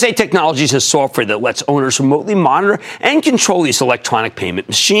 Plus, USA Technologies has software that lets owners remotely monitor and control these electronic payment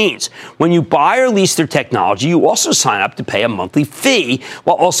machines. When you buy or lease their technology, you also sign up to pay a monthly fee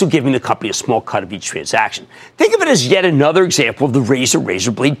while also giving the company a small cut of each transaction. Think of it as yet another example of the razor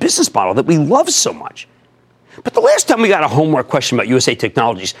blade business model that we love so much. But the last time we got a homework question about USA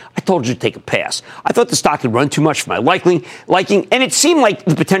Technologies, I told you to take a pass. I thought the stock had run too much for my liking, and it seemed like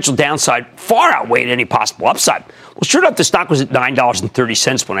the potential downside far outweighed any possible upside. Well, sure enough, the stock was at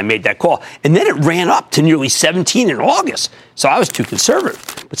 $9.30 when I made that call, and then it ran up to nearly $17 in August, so I was too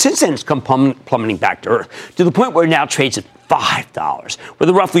conservative. But since then, it's come plummeting back to earth, to the point where it now trades at $5, with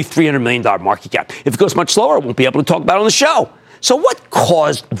a roughly $300 million market cap. If it goes much slower, I won't be able to talk about it on the show. So what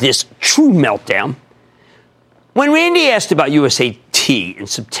caused this true meltdown? When Randy asked about USAT in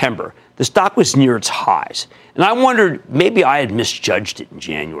September, the stock was near its highs, and I wondered maybe I had misjudged it in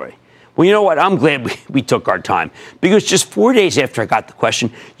January. Well, you know what? I'm glad we took our time, because just 4 days after I got the question,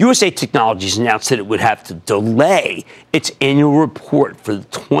 USA Technologies announced that it would have to delay its annual report for the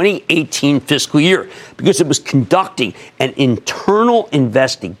 2018 fiscal year because it was conducting an internal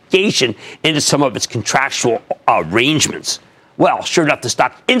investigation into some of its contractual arrangements. Well, sure enough, the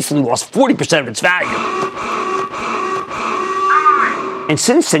stock instantly lost 40% of its value. And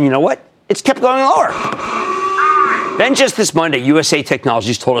since then, you know what? It's kept going lower. Then just this Monday, USA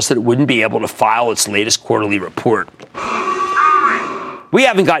Technologies told us that it wouldn't be able to file its latest quarterly report. We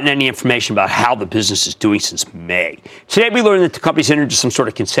haven't gotten any information about how the business is doing since May. Today, we learned that the company's entered into some sort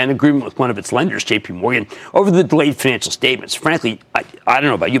of consent agreement with one of its lenders, JP Morgan, over the delayed financial statements. Frankly, I don't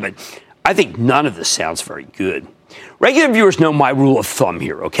know about you, but I think none of this sounds very good. Regular viewers know my rule of thumb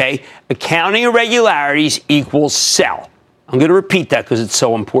here, okay? Accounting irregularities equals sell. I'm going to repeat that because it's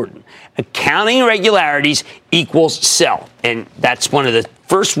so important. Accounting irregularities equals sell. And that's one of the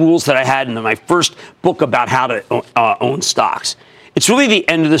first rules that I had in my first book about how to own stocks. It's really the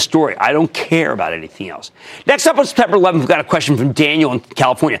end of the story. I don't care about anything else. Next up on September 11th, we've got a question from Daniel in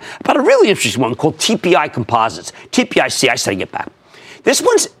California about a really interesting one called TPI Composites. TPIC, I said I get back. This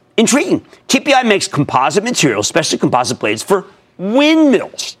one's intriguing. TPI makes composite materials, especially composite blades, for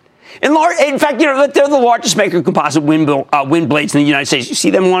windmills. In fact, they're the largest maker of composite wind blades in the United States. You see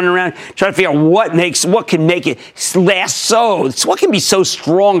them running around trying to figure out what can make it last what can be so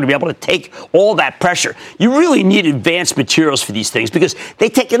strong to be able to take all that pressure. You really need advanced materials for these things because they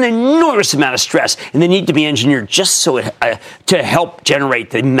take an enormous amount of stress and they need to be engineered just so to help generate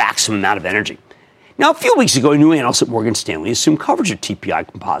the maximum amount of energy. Now, a few weeks ago, a new analyst at Morgan Stanley assumed coverage of TPI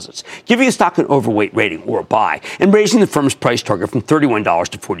Composites, giving the stock an overweight rating or a buy, and raising the firm's price target from $31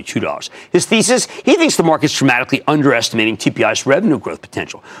 to $42. His thesis, he thinks the market's dramatically underestimating TPI's revenue growth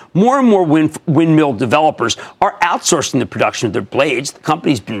potential. More and more windmill developers are outsourcing the production of their blades. The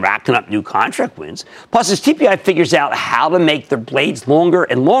company's been racking up new contract wins. Plus, as TPI figures out how to make their blades longer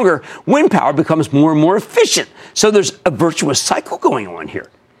and longer, wind power becomes more and more efficient. So there's a virtuous cycle going on here.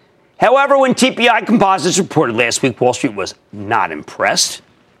 However, when TPI Composites reported last week, Wall Street was not impressed.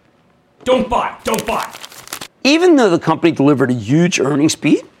 Don't buy. Even though the company delivered a huge earnings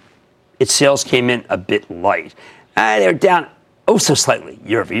beat, its sales came in a bit light. They're down so slightly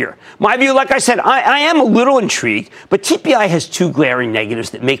year over year. My view, like I said, I am a little intrigued, but TPI has two glaring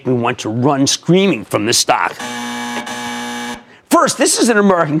negatives that make me want to run screaming from the stock. First, this is an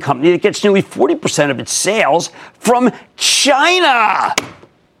American company that gets nearly 40% of its sales from China.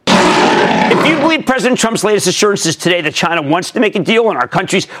 If you believe President Trump's latest assurances today that China wants to make a deal and our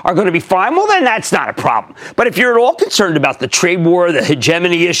countries are going to be fine, well, then that's not a problem. But if you're at all concerned about the trade war, the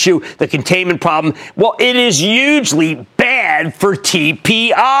hegemony issue, the containment problem, well, it is hugely bad for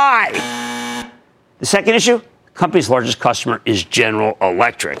TPI. The second issue, the company's largest customer is General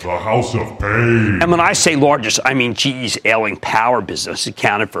Electric. The House of Pain. And when I say largest, I mean GE's ailing power business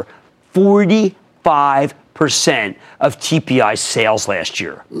accounted for 45% of TPI's sales last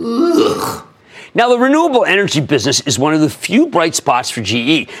year. Ugh. Now, the renewable energy business is one of the few bright spots for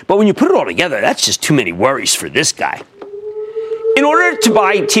GE, but when you put it all together, that's just too many worries for this guy. In order to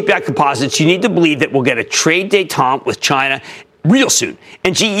buy TPI Composites, you need to believe that we'll get a trade détente with China real soon,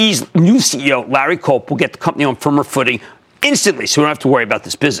 and GE's new CEO, Larry Culp, will get the company on firmer footing instantly, so we don't have to worry about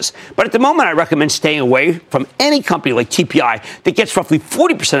this business. But at the moment, I recommend staying away from any company like TPI that gets roughly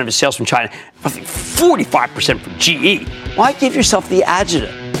 40% of its sales from China, roughly 45% from GE. Why give yourself the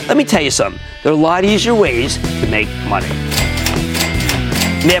adjective? Let me tell you something. There are a lot easier ways to make money.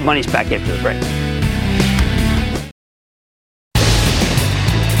 Mad Money's back after the break.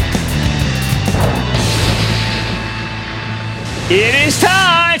 It is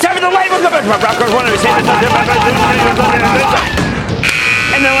time for the label. And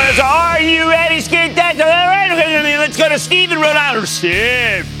then let's are you ready, Skid? Let's go to Steve in Rhode Island.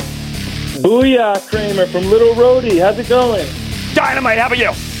 Steve. Booyah, Kramer from Little Roadie. How's it going? Dynamite. How about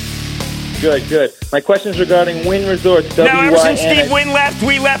you? Good. My question is regarding Wynn Resorts. Now, ever since Steve Wynn left,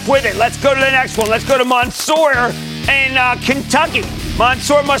 we left with it. Let's go to the next one. Let's go to Mansour in Kentucky.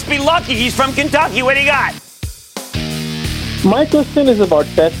 Mansour must be lucky. He's from Kentucky. What do you got? My question is about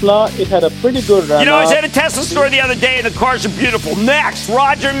Tesla. It had a pretty good run. You know, I was at a Tesla store the other day, and the cars are beautiful. Next,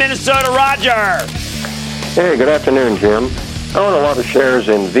 Roger in Minnesota. Roger. Hey, good afternoon, Jim. I own a lot of shares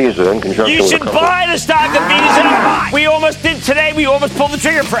in Visa in conjunction with You should buy the stock of Visa. We almost did today. We almost pulled the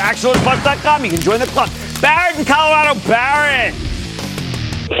trigger for ActionAlertsPlus.com. You can join the club. Barrett in Colorado. Barrett.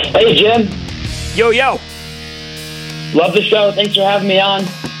 Hey, Jim. Yo. Love the show. Thanks for having me on.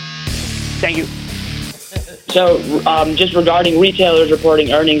 Thank you. So, just regarding retailers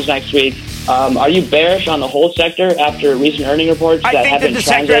reporting earnings next week, are you bearish on the whole sector after recent earning reports? I think that the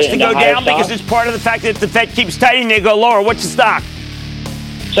sector has to go down because it's part of the fact that if the Fed keeps tightening, they go lower. What's the stock?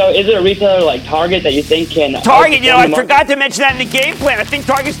 So is it a retailer like Target that you think can... Target, I forgot to mention that in the game plan. I think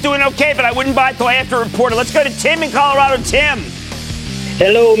Target's doing okay, but I wouldn't buy it until after a reporter. Let's go to Tim in Colorado. Tim.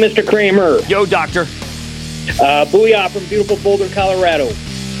 Hello, Mr. Kramer. Yo, doctor. Booyah from beautiful Boulder, Colorado.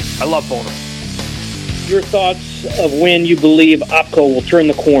 I love Boulder. Your thoughts of when you believe OPCO will turn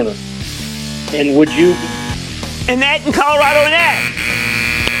the corner? And would you... And that in Colorado and that.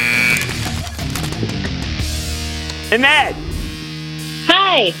 And that.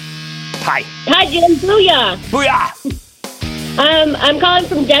 Hi. Hi. Hi, Jim. Booyah. Booyah. I'm calling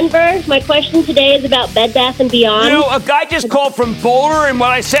from Denver. My question today is about Bed Bath & Beyond. You know, a guy just called from Boulder, and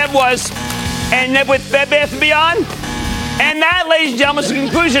what I said was, and then with Bed Bath & Beyond, and that, ladies and gentlemen, is the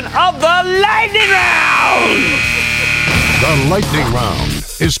conclusion of the Lightning Round. The Lightning Round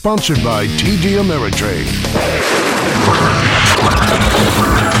is sponsored by TD Ameritrade.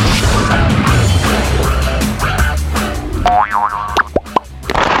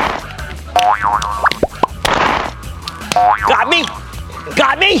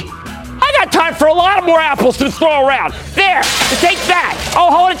 Got me? I got time for a lot of more apples to throw around. There, take that. Oh,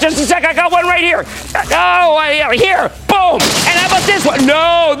 hold it just a sec. I got one right here. Here, boom. And how about this one?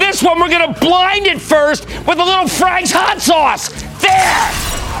 No, this one we're going to blind it first with a little Frank's hot sauce. There.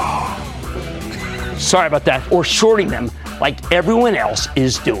 Sorry about that. Or shorting them like everyone else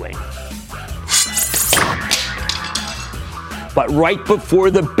is doing. But right before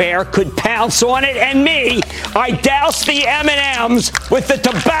the bear could pounce on it and me, I doused the M&Ms with the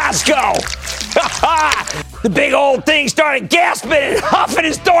Tabasco. The big old thing started gasping and huffing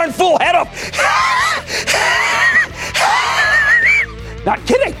his darn full head up. Not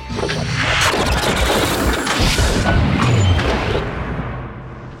kidding.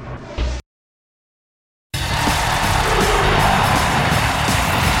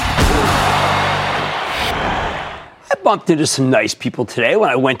 I bumped into some nice people today when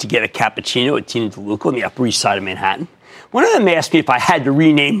I went to get a cappuccino at Tina DeLuca on the Upper East Side of Manhattan. One of them asked me if I had to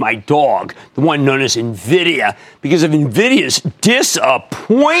rename my dog, the one known as NVIDIA, because of NVIDIA's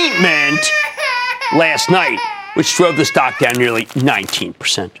disappointment last night, which drove the stock down nearly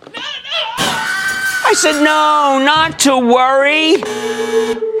 19%. I said, no, not to worry.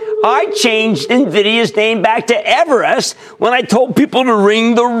 I changed NVIDIA's name back to Everest when I told people to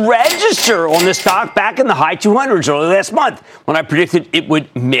ring the register on the stock back in the high 200s early last month when I predicted it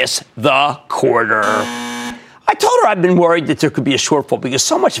would miss the quarter. I told her I've been worried that there could be a shortfall because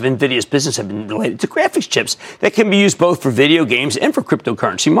so much of NVIDIA's business has been related to graphics chips that can be used both for video games and for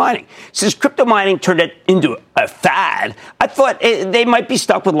cryptocurrency mining. Since crypto mining turned it into a fad, I thought they might be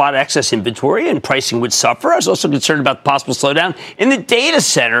stuck with a lot of excess inventory and pricing would suffer. I was also concerned about the possible slowdown in the data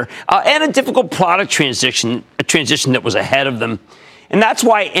center and a difficult product transition that was ahead of them. And that's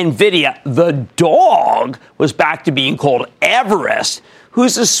why NVIDIA, the dog, was back to being called Everest,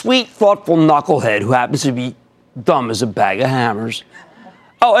 who's a sweet, thoughtful knucklehead who happens to be dumb as a bag of hammers.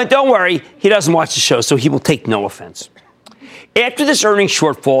 Oh, and don't worry, he doesn't watch the show, so he will take no offense. After this earnings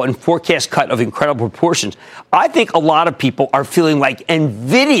shortfall and forecast cut of incredible proportions, I think a lot of people are feeling like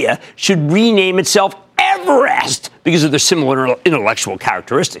NVIDIA should rename itself Everest because of their similar intellectual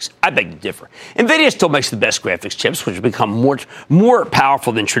characteristics. I beg to differ. NVIDIA still makes the best graphics chips, which have become more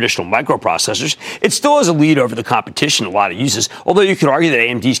powerful than traditional microprocessors. It still has a lead over the competition a lot of uses, although you could argue that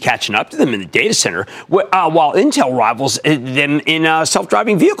AMD is catching up to them in the data center, while Intel rivals them in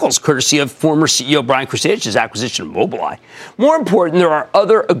self-driving vehicles, courtesy of former CEO Brian Krzanich's acquisition of Mobileye. More important, there are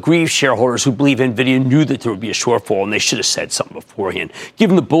other aggrieved shareholders who believe NVIDIA knew that there would be a shortfall and they should have said something beforehand,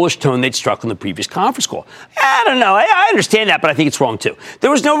 given the bullish tone they'd struck on the previous conference call. I don't know. I understand that, but I think it's wrong, too.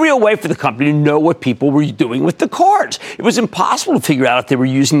 There was no real way for the company to know what people were doing with the cards. It was impossible to figure out if they were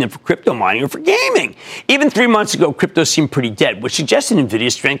using them for crypto mining or for gaming. Even 3 months ago, crypto seemed pretty dead, which suggested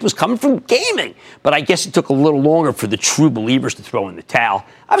NVIDIA's strength was coming from gaming. But I guess it took a little longer for the true believers to throw in the towel.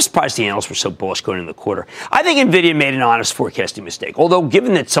 I was surprised the analysts were so bullish going into the quarter. I think NVIDIA made an honest forecasting mistake, although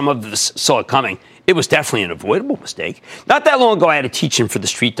given that some of us saw it coming, it was definitely an avoidable mistake. Not that long ago, I had a teach-in for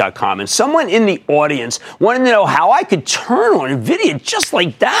TheStreet.com, and someone in the audience wanted to know how I could turn on NVIDIA just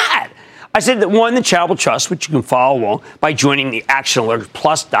like that. I said that, one, the channel will trust, which you can follow along by joining the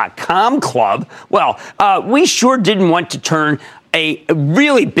ActionAlertsPlus.com club. Well, we sure didn't want to turn a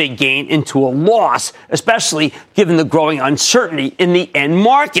really big gain into a loss, especially given the growing uncertainty in the end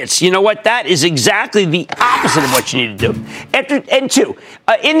markets. You know what? That is exactly the opposite of what you need to do. And two,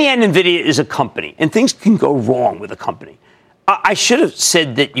 in the end, NVIDIA is a company, and things can go wrong with a company. I should have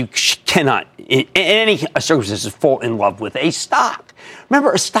said that you cannot, in any circumstances, fall in love with a stock.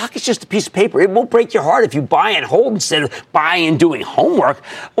 Remember, a stock is just a piece of paper. It won't break your heart if you buy and hold instead of buying and doing homework.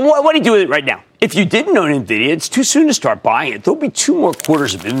 What do you do with it right now? If you didn't own NVIDIA, it's too soon to start buying it. There'll be 2 more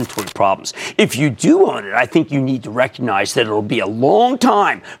quarters of inventory problems. If you do own it, I think you need to recognize that it'll be a long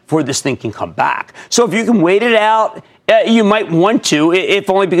time before this thing can come back. So if you can wait it out, you might want to, if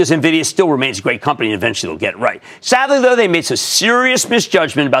only because NVIDIA still remains a great company and eventually they'll get it right. Sadly, though, they made some serious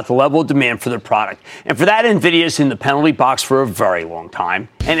misjudgment about the level of demand for their product. And for that, NVIDIA is in the penalty box for a very long time.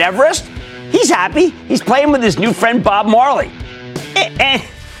 And Everest, he's happy. He's playing with his new friend Bob Marley. And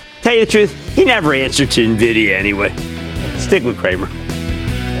tell you the truth, he never answered to NVIDIA anyway. Stick with Cramer.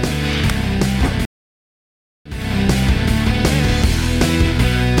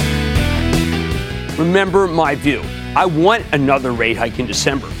 Remember my view. I want another rate hike in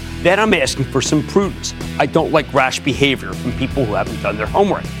December. Then I'm asking for some prudence. I don't like rash behavior from people who haven't done their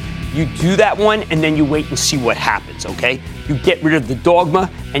homework. You do that one, and then you wait and see what happens, okay? You get rid of the dogma,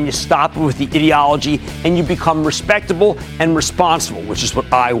 and you stop it with the ideology, and you become respectable and responsible, which is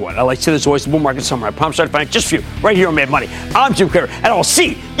what I want. I like to say there's always the bull market somewhere. I promise I'll find it just for you, right here on Mad Money. I'm Jim Cramer, and I'll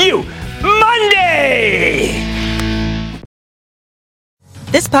see you Monday!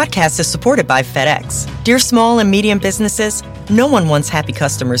 This podcast is supported by FedEx. Dear small and medium businesses, no one wants happy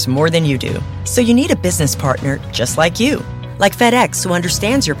customers more than you do. So you need a business partner just like you. Like FedEx, who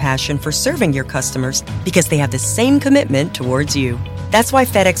understands your passion for serving your customers because they have the same commitment towards you. That's why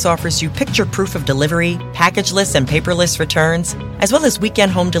FedEx offers you picture proof of delivery, packageless and paperless returns, as well as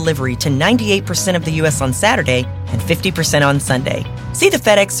weekend home delivery to 98% of the U.S. on Saturday and 50% on Sunday. See the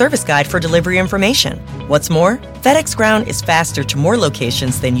FedEx service guide for delivery information. What's more, FedEx Ground is faster to more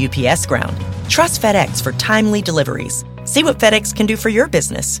locations than UPS Ground. Trust FedEx for timely deliveries. See what FedEx can do for your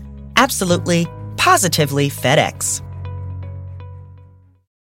business. Absolutely, positively FedEx.